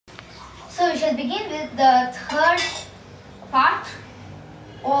So we shall begin with the third part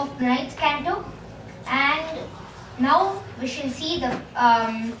of the ninth canto, and now we shall see the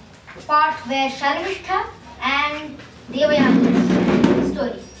part where Sharmishtha and Devayani's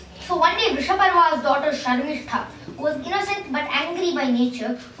story. So one day Vrishaparva's daughter Sharmishtha, who was innocent but angry by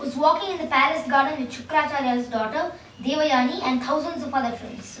nature, was walking in the palace garden with Shukracharya's daughter Devayani and thousands of other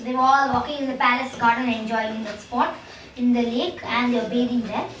friends. So they were all walking in the palace garden, enjoying that spot in the lake, and they were bathing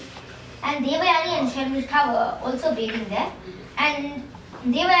there. And Devayani and Sharmishtha were also bathing there. And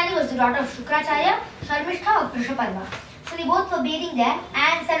Devayani was the daughter of Shukracharya, Sharmishtha of Vrishaparva. So they both were bathing there,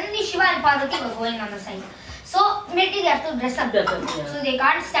 and suddenly Shiva and Parvati were going on the side. So immediately they have to dress up. So they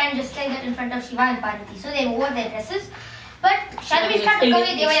can't stand just like that in front of Shiva and Parvati. So they wore their dresses. But Sharmishtha took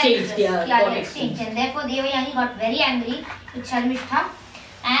away Devayani's dress. They exchanged. And therefore Devayani got very angry with Sharmishtha.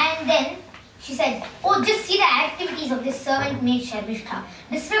 And then she said, "Oh, just see the activities of this servant maid Sharmishtha.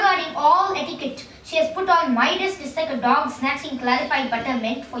 Disregarding all etiquette, she has put on my dress just like a dog snatching clarified butter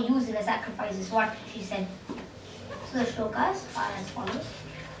meant for use in a sacrifice," is what she said. So the shlokas are as follows.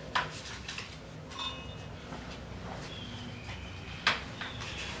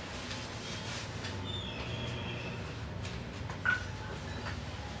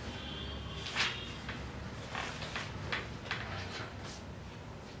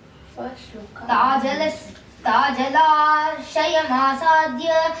 ताजलाशयमासाद्य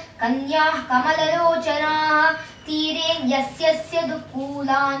कन्याः कमललोचनाः तीरे यस्य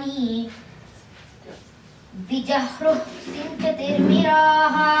दुःखूलानि विजह्रुः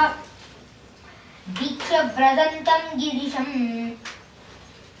सिञ्चतिर्मिराः दीक्ष्य व्रजन्तं गिरिशम्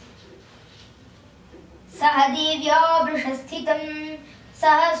सह देव्या वृषस्थितं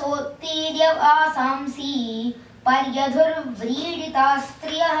सहसोत्तीर्य आसांसि पर्यधुर्व्रीडिता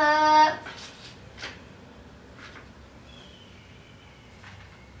स्त्रियः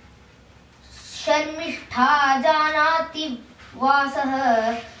शर्मिष्ठा जानाति वासः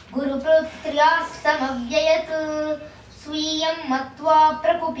गुरुपुत्र्याः समव्ययत् स्वीयं मत्वा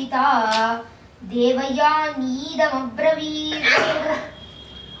प्रकुपिता देवयानीदमब्रवीत्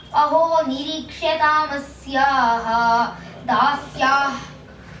अहो निरीक्ष्यतामस्याः दास्याः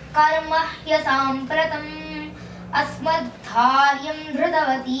कर्म ह्यसाम्प्रतम् अस्मद्धार्यं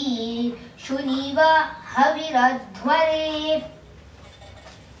धृतवती शुनीव हविरध्वरे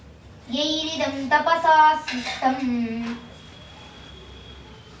यैरिदं तपसा सृष्टम्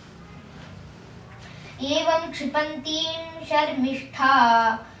एवं क्षिपन्तीं शर्मिष्ठा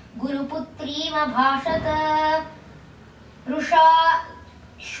गुरुपुत्रीमभाषत रुषा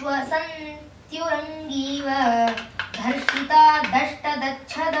श्वसन्त्युरङ्गीव धर्षिता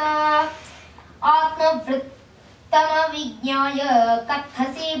दष्टदच्छदा आत्मवृत्तमविज्ञाय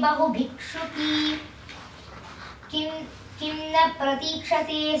कथसे बहुभिक्षुकी किं न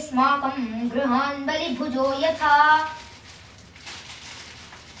प्रतीक्षते स्माकं गृहान् बलिभुजो यथा.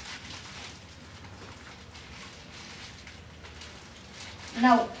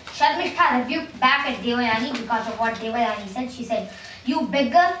 Now, Sharmishtha rebuked back at Devayani because of what Devayani said. She said, "You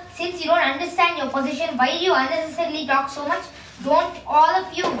beggar, since you don't understand your position, why do you unnecessarily talk so much? Don't all of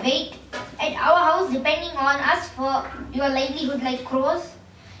you wait at our house depending on us for your livelihood like crows?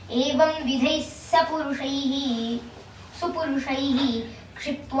 Evam vidhai supurushaihi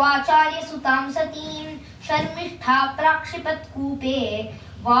kshiptvaacharya sutam satim Sharmishtha prakshipat koope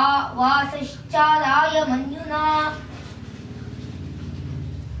vasaschalaya manyuna."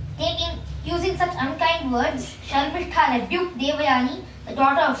 Using such unkind words, Sharmishtha rebuked Devayani, the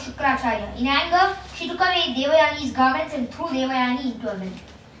daughter of Shukracharya. In anger, she took away Devayani's garments and threw Devayani into a well.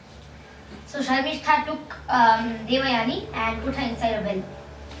 So Sharmishtha took Devayani and put her inside a well.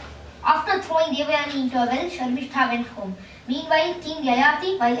 After throwing Devayani into a well, Sharmishtha went home. Meanwhile, King Yayati,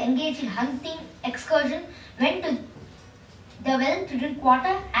 while engaged in hunting excursion, went to the well to drink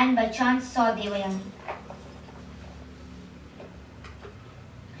water and by chance saw Devayani.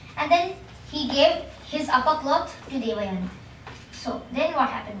 And then he gave his upper cloth to Devayani. So then what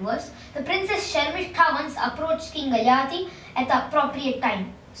happened was, the princess Sharmishtha once approached King Yayati at the appropriate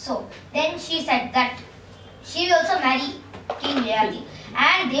time. So then she said that she will also marry King Yayati.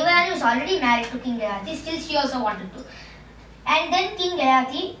 And Devayani was already married to King Yayati, still she also wanted to. And then King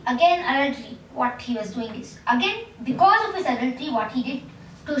Yayati, again adultery, what he was doing is, again because of his adultery, what he did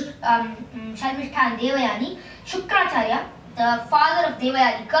to Sharmishtha and Devayani, Shukracharya, the father of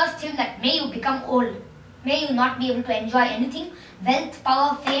Devayani, cursed him that may you become old, may you not be able to enjoy anything, wealth,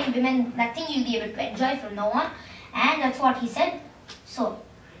 power, fame, women, nothing you'll be able to enjoy from now on. And that's what he said. So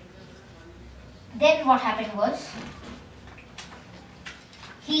then what happened was,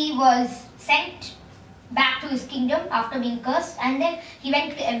 he was sent back to his kingdom after being cursed, and then he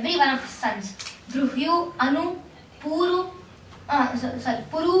went to every one of his sons, Druhyu, Anu, Puru,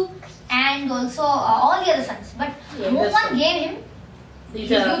 Puru, and also all the other sons. But no one gave him his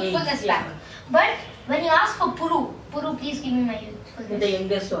youthfulness back. But when he asked for Puru, please give me my youthfulness. The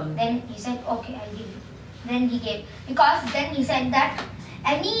youngest one. Then he said, okay, I'll give you. Then he gave. Because then he said that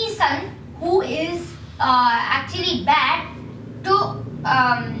any son who is actually bad to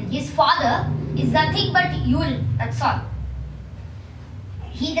his father is nothing but urine, that's all.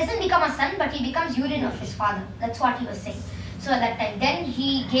 He doesn't become a son, but he becomes urine of his father. That's what he was saying. So at that time, then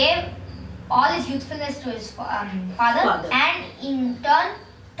he gave all his youthfulness to his father, and in turn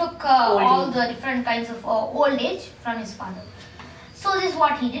took all the different kinds of old age from his father. So this is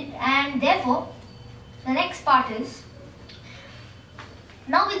what he did, and therefore the next part is,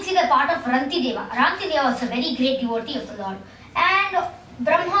 now we'll see the part of Rantideva. Rantideva was a very great devotee of the Lord, and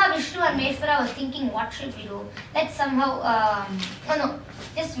Brahma, Vishnu and Maheshwara was thinking, what should we do? Let's somehow,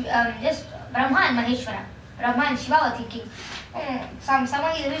 just Brahma and Maheshwara, Brahma and Shiva were thinking,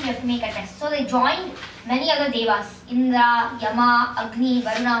 somehow either way we have to make a test. So they joined many other devas, Indra, Yama, Agni,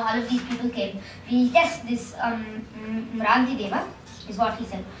 Varuna, all of these people came. We'll test this Rantideva, is what he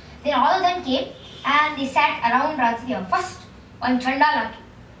said. Then all of them came and they sat around Rantideva. First, one Chandala came.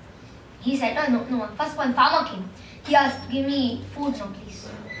 He said, no, first one farmer came. He asked, give me food, no please.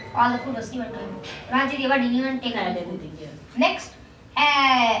 All the food was given to him. Rantideva didn't even take anything. Next,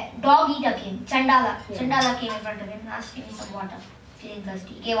 dog eater came, Chandala. Chandala came in front of him and asked, give me some water. Feeling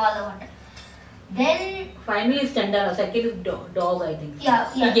thirsty. He gave all the water. Then finally is Chandala, second is dog, I think. Yeah.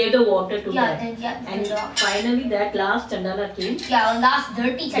 He gave the water to that. And finally that last Chandala came. Last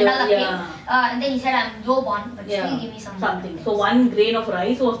dirty Chandala came. And then he said, I'm low born, but still give me something. So one grain of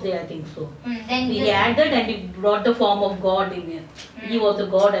rice was there, I think so. Then he had that and he brought the form of God in it. He was a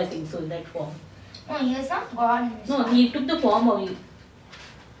God, I think so, in that form. No, he was not God. No, he took the form of you.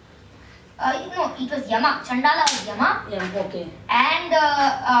 No, it was Yama. Chandala was Yama. Yeah, okay. And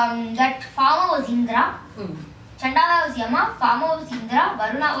that farmer was Indra. Chandala was Yama, farmer was Indra,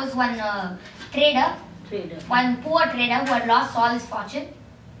 Varuna was one trader. One poor trader who had lost all his fortune.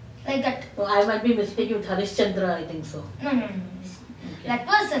 Like that. Oh, I might be mistaken with Harishchandra, I think so. No. Okay. That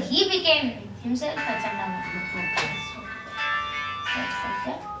was, he became himself a Chandala. Okay. So it's like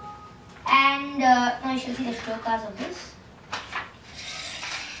that. And now you shall see the shlokas of this.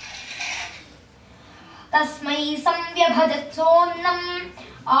 तस्मै संव्यभजत्सोन्नम्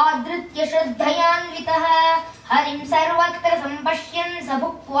आदृत्य श्रद्धयान्वितः हरिं सर्वत्र सम्पश्यन् स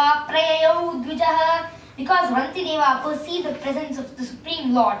भुक्त्वा प्रययौ द्विजः. Because Rantideva perceived the presence of the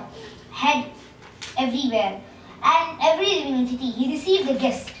Supreme Lord, head everywhere, and every living entity, he received the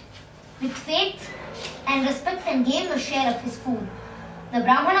guest with faith and respect and gave him a share of his food. The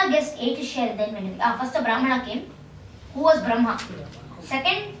Brahmana guest ate his share, then went away. First a Brahmana came, who was Brahma.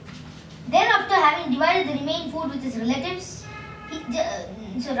 Second, then after having divided the remaining food with his relatives,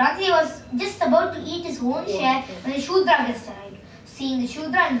 so Rantideva was just about to eat his own share when the Shudra guest arrived. Seeing the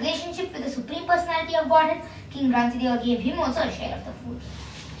Shudra in relationship with the Supreme Personality of Godhead, King Rantideva gave him also a share of the food.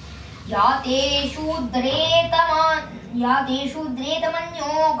 Yate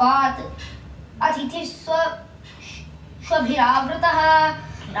Shudretamannyo gat Atithi Swabhiravritah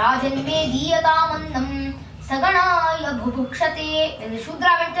Rajanme Diyatamannam Saganaya Bhubhukshate. When the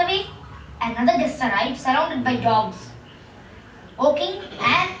Shudra went away, another guest arrived, surrounded by dogs. O king,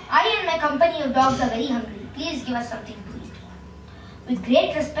 and I and my company of dogs are very hungry. Please give us something to eat. With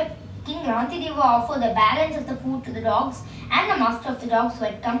great respect, King Rantideva offered the balance of the food to the dogs and the master of the dogs who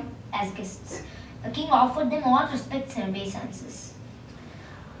had come as guests. The king offered them all respects and obeisances.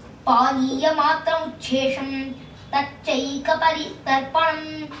 Paniya matram uchesham tacchaika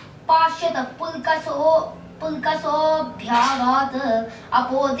paritarpanam pashyata pulkaso bhyavat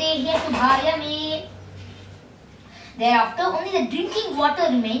apodehya subhayame. Thereafter, only the drinking water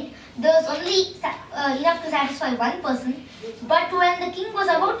remained. There was only enough to satisfy one person. But when the king was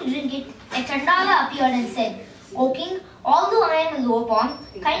about to drink it, a Chandala appeared and said, O king, although I am low born,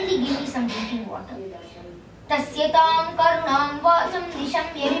 kindly give me some drinking water. Tasyatam karunam vacham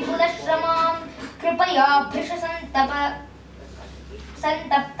dishamye vipulashramam kripaya bhrisha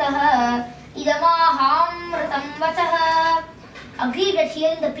santaptah idamaham ratam vachah. Agreed that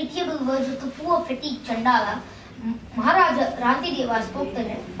hearing the pitiable words of the poor fatigued Chandala, Maharaja Rantideva spoke the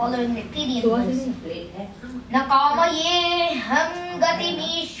following Nectarian words. Nakamaye ham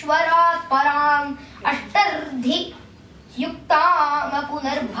gatimishwarat param ashtardhi yuktam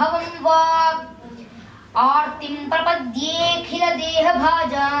punarbhavam va artim prapadye khila deha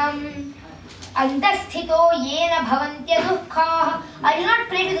bhajam Antasthito yena bhavantya dukkha. I do not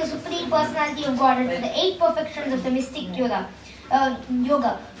pray to the Supreme Personality of God and for the 8 perfections of the mystic yoga,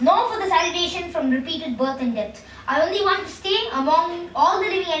 nor for the salvation from repeated birth and death. I only want to stay among all the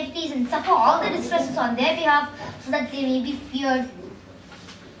living entities and suffer all the distresses on their behalf so that they may be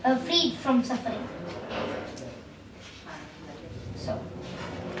freed from suffering. So,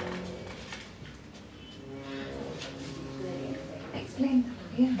 explain.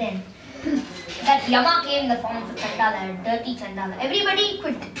 Yeah. Then, that Yama came in the form of a Chandala, a dirty Chandala. Everybody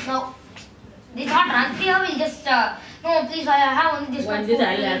quit. Now, they thought Ranpriya will just, no, please, I have only this one. This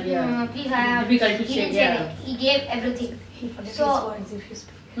I'll have, yeah. Please, I have. Difficult to He say, didn't yeah. say that. He gave everything. He forget So- his words if you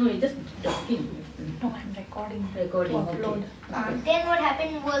speak. No, it's just talking. No, I'm recording. Recording, To upload. okay. Then what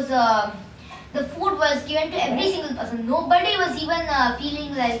happened was the food was given to every single person. Nobody was even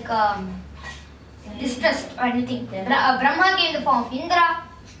feeling like distressed or anything. Brahma came in the form of Indra.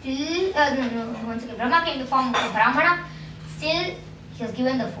 Still, once again, Brahma came in the form of a Brahmana. Still, he was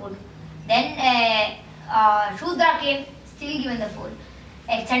given the food. Then Shudra came, still given the food.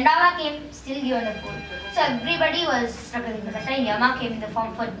 Chandala came, still given the food. So everybody was struggling. At that time, Yama came in the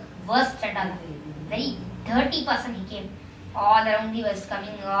form for worst Chandala. Very dirty person he came. All around he was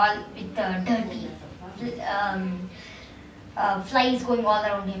coming all with dirty flies going all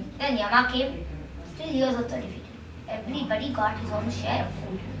around him. Then Yama came, still he was also defeated. Everybody got his own share of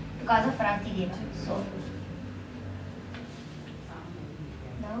food because of Ranti Deva. So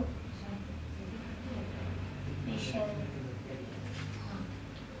now we shall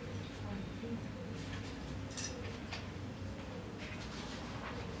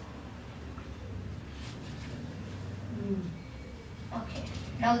okay.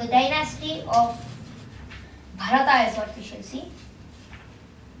 Now the dynasty of Bharata is what we shall see.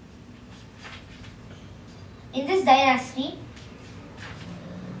 In this dynasty,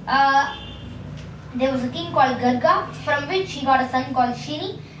 there was a king called Garga, from which he got a son called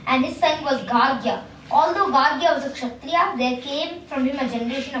Shini, and his son was Gargya. Although Gargya was a Kshatriya, there came from him a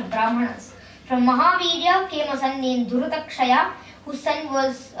generation of Brahmanas. From Mahavirya came a son named Durutakshaya, whose son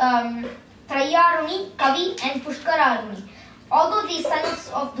was Trayaruni, Kavi, and Pushkararuni. Although these sons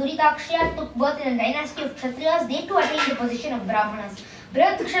of Durutakshaya took birth in a dynasty of Kshatriyas, they too attained the position of Brahmanas.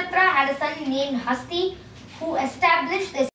 Brihat Kshatra had a son named Hasti, who established the